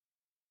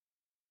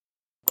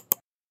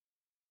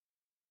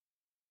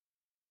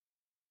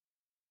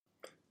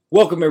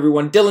Welcome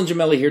everyone, Dylan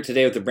Gemelli here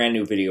today with a brand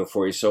new video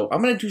for you. So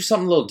I'm going to do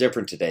something a little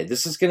different today.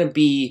 This is going to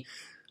be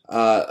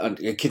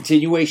a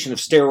continuation of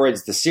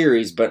Steroids, the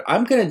series, but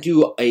I'm going to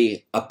do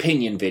a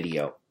opinion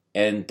video.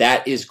 And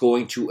that is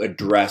going to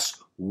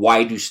address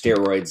why do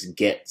steroids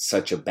get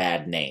such a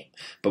bad name.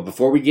 But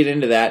before we get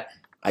into that,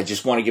 I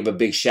just want to give a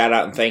big shout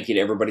out and thank you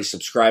to everybody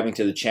subscribing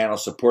to the channel,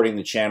 supporting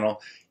the channel.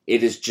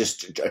 It is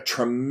just a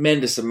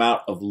tremendous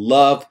amount of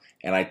love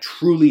and I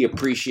truly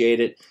appreciate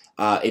it.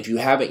 If you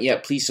haven't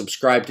yet, please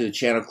subscribe to the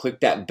channel. Click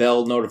that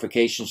bell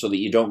notification so that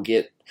you don't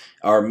get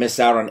or miss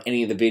out on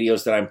any of the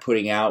videos that I'm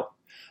putting out.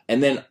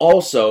 And then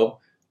also,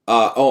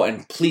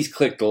 and please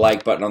click the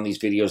like button on these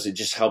videos. It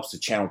just helps the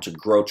channel to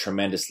grow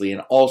tremendously.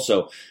 And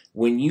also,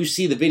 when you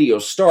see the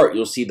videos start,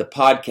 you'll see the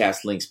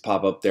podcast links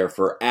pop up there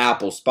for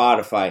Apple,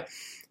 Spotify.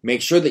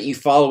 Make sure that you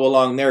follow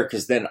along there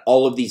because then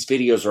all of these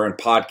videos are in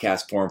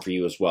podcast form for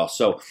you as well.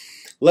 So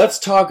let's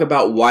talk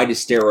about why do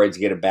steroids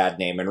get a bad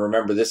name. And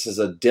remember, this is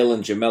a Dylan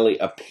Gemelli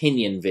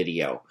opinion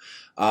video.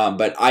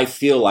 But I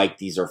feel like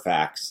these are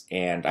facts.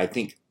 And I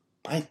think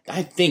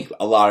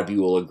a lot of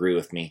you will agree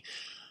with me.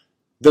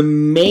 The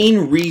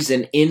main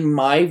reason, in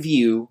my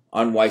view,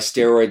 on why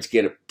steroids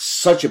get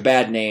such a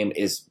bad name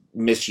is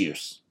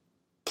misuse.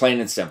 Plain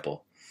and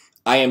simple.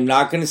 I am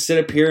not going to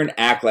sit up here and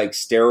act like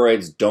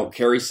steroids don't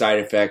carry side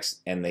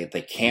effects and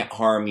they can't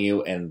harm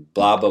you and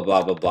blah, blah,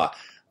 blah, blah, blah.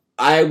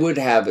 I would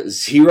have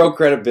zero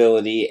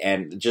credibility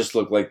and just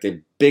look like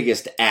the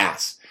biggest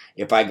ass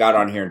if I got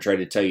on here and tried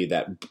to tell you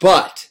that.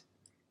 But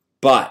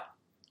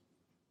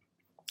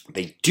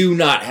they do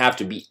not have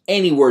to be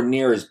anywhere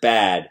near as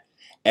bad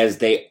as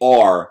they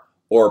are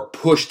or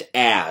pushed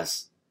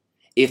as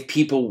if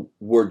people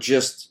were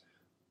just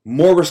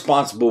more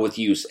responsible with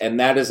use. And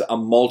that is a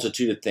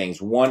multitude of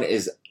things. One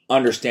is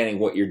understanding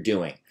what you're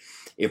doing.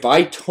 If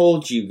I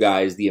told you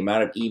guys the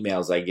amount of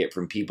emails I get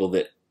from people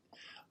that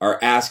are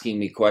asking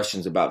me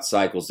questions about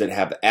cycles that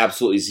have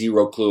absolutely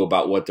zero clue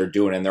about what they're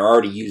doing and they're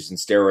already using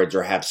steroids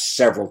or have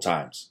several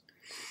times.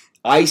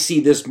 I see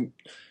this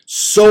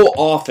so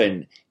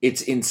often,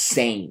 it's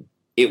insane.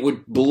 It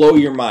would blow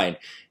your mind.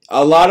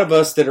 A lot of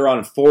us that are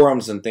on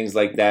forums and things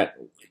like that,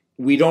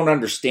 we don't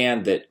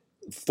understand that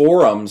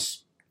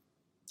forums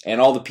and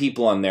all the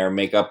people on there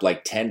make up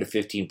like 10 to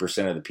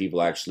 15% of the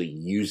people actually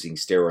using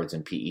steroids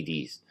and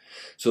PEDs.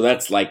 So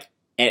that's like,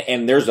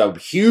 and there's a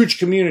huge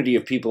community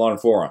of people on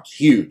forums,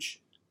 huge,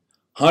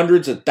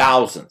 hundreds of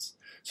thousands.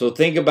 So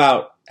think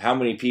about how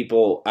many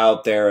people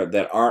out there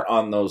that aren't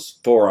on those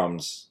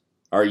forums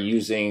are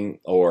using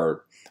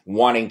or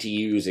wanting to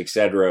use,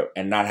 etc.,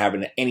 and not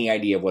having any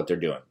idea of what they're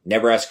doing.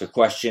 Never ask a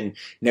question,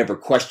 never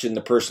question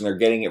the person they're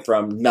getting it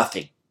from,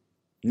 nothing.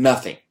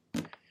 Nothing.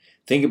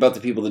 Think about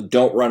the people that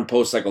don't run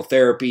post-cycle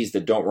therapies,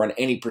 that don't run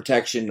any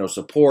protection, no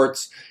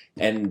supports,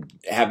 and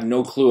have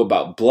no clue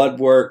about blood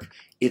work.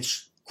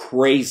 It's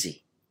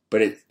crazy,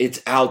 but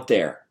it's out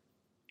there.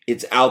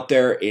 It's out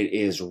there. It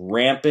is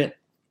rampant.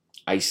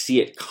 I see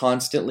it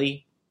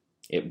constantly.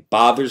 It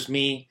bothers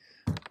me,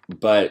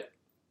 but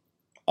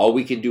all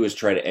we can do is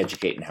try to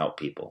educate and help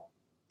people.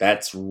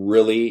 That's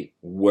really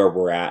where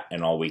we're at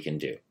and all we can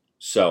do.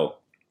 So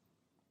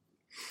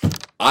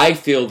I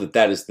feel that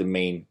that is the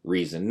main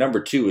reason.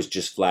 Number two is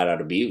just flat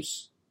out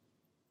abuse.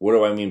 What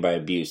do I mean by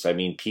abuse? I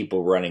mean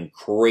people running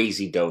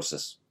crazy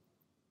doses.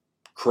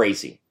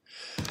 Crazy.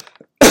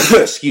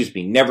 Excuse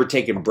me, never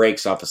taking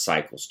breaks off of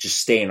cycles, just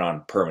staying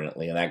on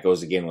permanently. And that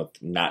goes again with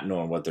not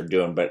knowing what they're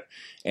doing.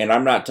 And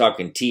I'm not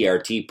talking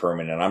TRT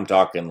permanent, I'm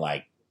talking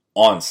like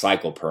on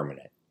cycle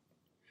permanent.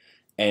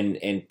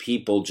 And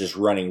people just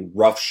running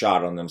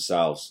roughshod on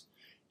themselves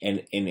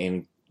and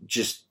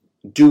just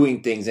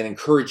doing things and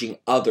encouraging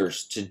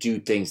others to do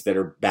things that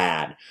are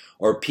bad.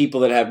 Or people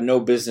that have no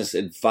business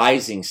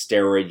advising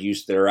steroid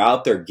use that are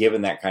out there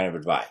giving that kind of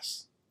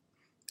advice.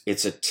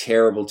 It's a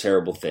terrible,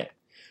 terrible thing.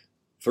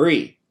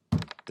 3,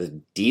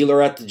 the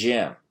dealer at the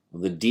gym.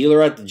 The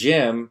dealer at the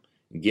gym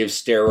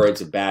gives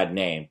steroids a bad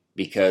name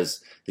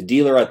because the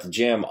dealer at the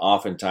gym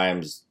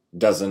oftentimes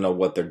doesn't know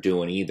what they're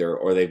doing either,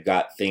 or they've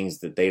got things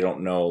that they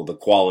don't know the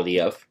quality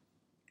of.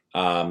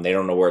 They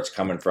don't know where it's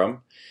coming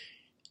from.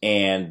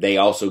 And they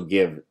also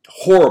give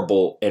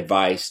horrible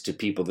advice to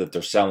people that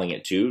they're selling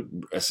it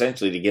to,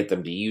 essentially to get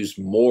them to use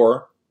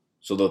more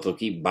so that they'll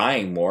keep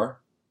buying more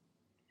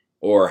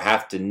or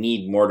have to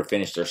need more to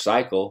finish their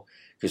cycle.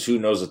 Because who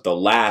knows if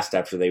they'll last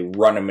after they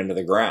run them into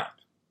the ground.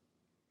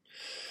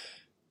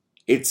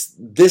 It's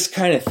this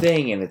kind of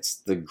thing, and it's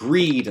the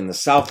greed and the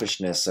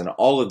selfishness and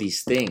all of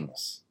these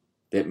things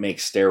that make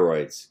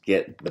steroids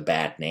get the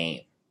bad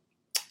name.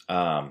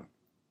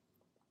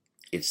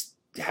 It's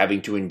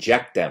having to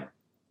inject them.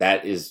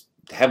 That is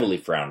heavily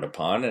frowned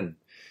upon, and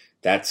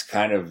that's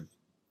kind of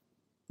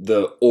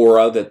the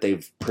aura that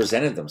they've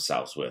presented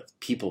themselves with.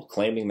 People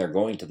claiming they're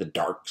going to the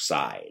dark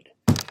side.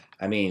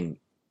 I mean,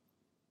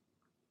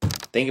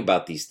 think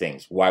about these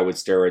things. Why would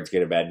steroids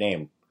get a bad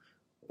name?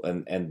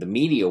 And the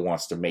media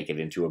wants to make it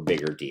into a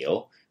bigger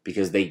deal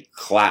because they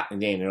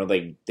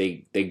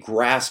they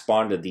grasp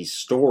onto these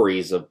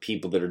stories of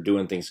people that are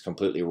doing things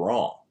completely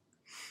wrong.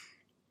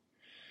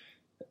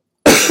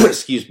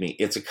 excuse me,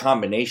 it's a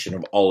combination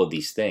of all of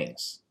these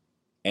things.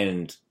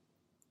 And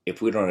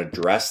if we don't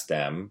address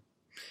them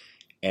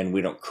and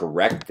we don't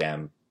correct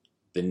them,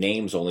 the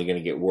name's only going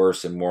to get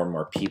worse and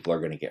more people are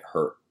going to get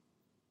hurt.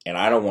 And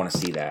I don't want to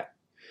see that.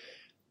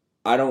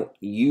 I don't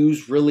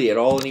use really at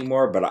all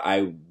anymore, but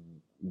I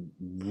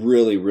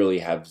really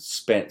have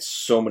spent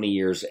so many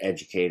years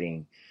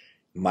educating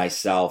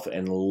myself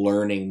and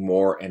learning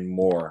more and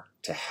more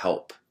to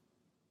help.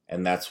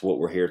 And that's what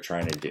we're here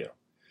trying to do.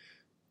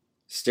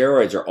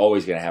 Steroids are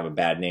always going to have a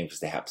bad name because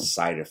they have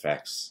side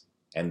effects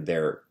and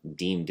they're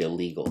deemed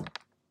illegal.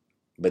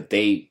 But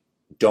they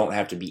don't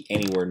have to be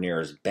anywhere near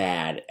as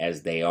bad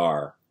as they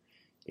are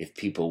if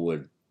people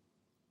would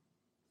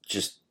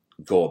just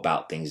go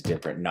about things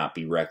different, not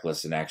be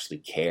reckless and actually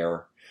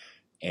care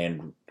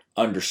and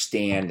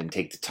understand and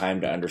take the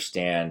time to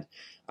understand.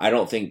 I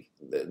don't think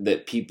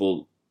that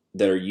people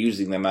that are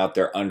using them out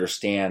there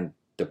understand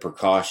the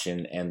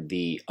precaution and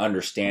the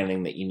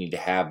understanding that you need to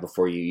have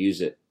before you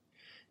use it,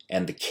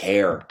 and the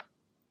care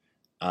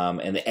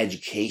and the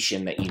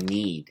education that you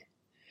need.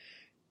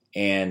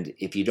 And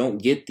if you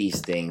don't get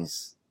these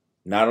things,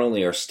 not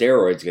only are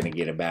steroids going to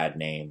get a bad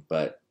name,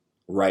 but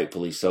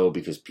rightfully so,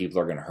 because people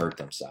are going to hurt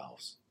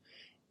themselves.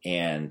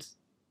 And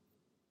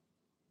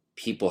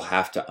people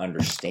have to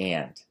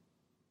understand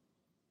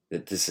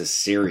that this is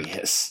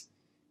serious.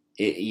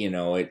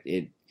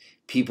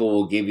 People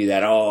will give you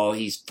that, oh,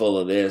 he's full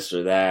of this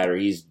or that, or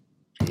he's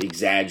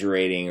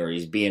exaggerating, or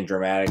he's being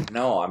dramatic.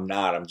 No, I'm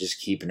not. I'm just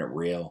keeping it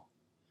real.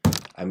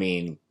 I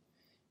mean,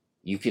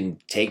 you can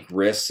take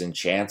risks and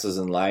chances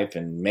in life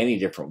in many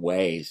different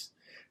ways,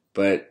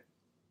 but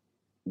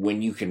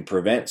when you can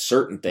prevent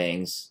certain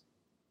things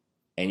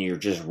and you're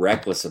just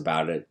reckless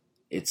about it,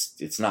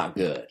 it's not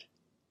good.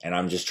 And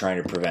I'm just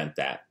trying to prevent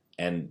that.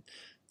 And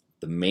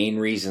the main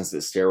reasons that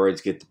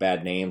steroids get the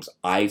bad names,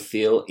 I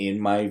feel, in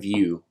my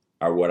view,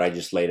 are what I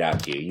just laid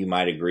out to you. You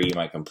might agree, you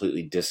might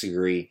completely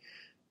disagree,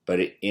 but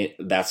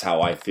that's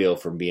how I feel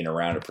from being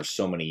around it for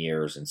so many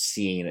years and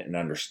seeing it and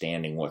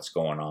understanding what's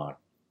going on.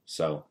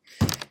 So,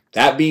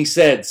 that being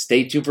said,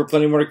 stay tuned for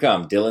plenty more to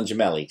come. Dylan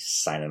Gemelli,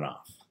 signing off.